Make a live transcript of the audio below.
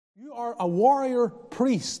You are a warrior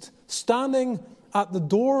priest standing at the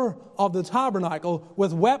door of the tabernacle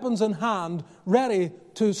with weapons in hand, ready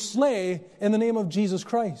to slay in the name of Jesus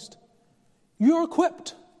Christ. You're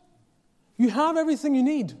equipped. You have everything you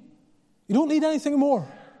need. You don't need anything more.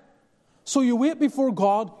 So you wait before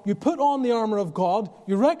God, you put on the armor of God,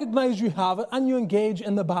 you recognize you have it, and you engage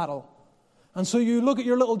in the battle. And so you look at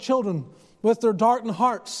your little children with their darkened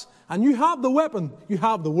hearts, and you have the weapon, you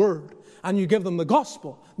have the word, and you give them the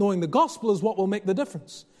gospel, knowing the gospel is what will make the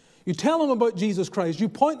difference. You tell them about Jesus Christ, you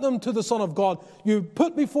point them to the Son of God, you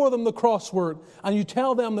put before them the cross word, and you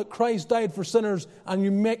tell them that Christ died for sinners, and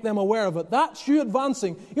you make them aware of it. That's you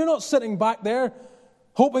advancing. You're not sitting back there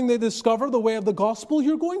hoping they discover the way of the gospel.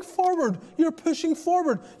 You're going forward. You're pushing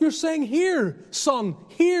forward. You're saying, here, son,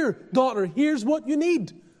 here, daughter, here's what you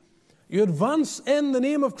need. You advance in the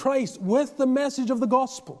name of Christ with the message of the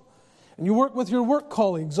gospel. And you work with your work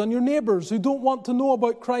colleagues and your neighbors who don't want to know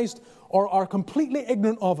about Christ or are completely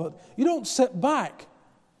ignorant of it. You don't sit back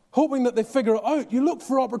hoping that they figure it out. You look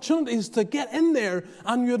for opportunities to get in there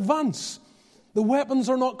and you advance. The weapons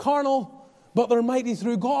are not carnal, but they're mighty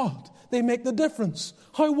through God. They make the difference.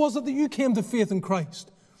 How was it that you came to faith in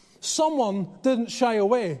Christ? Someone didn't shy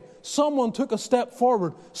away. Someone took a step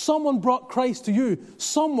forward. Someone brought Christ to you.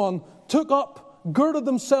 Someone took up, girded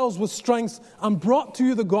themselves with strength, and brought to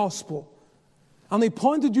you the gospel. And they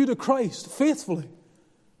pointed you to Christ faithfully.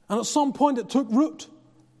 And at some point it took root.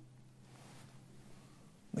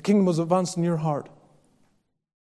 The kingdom was advanced in your heart.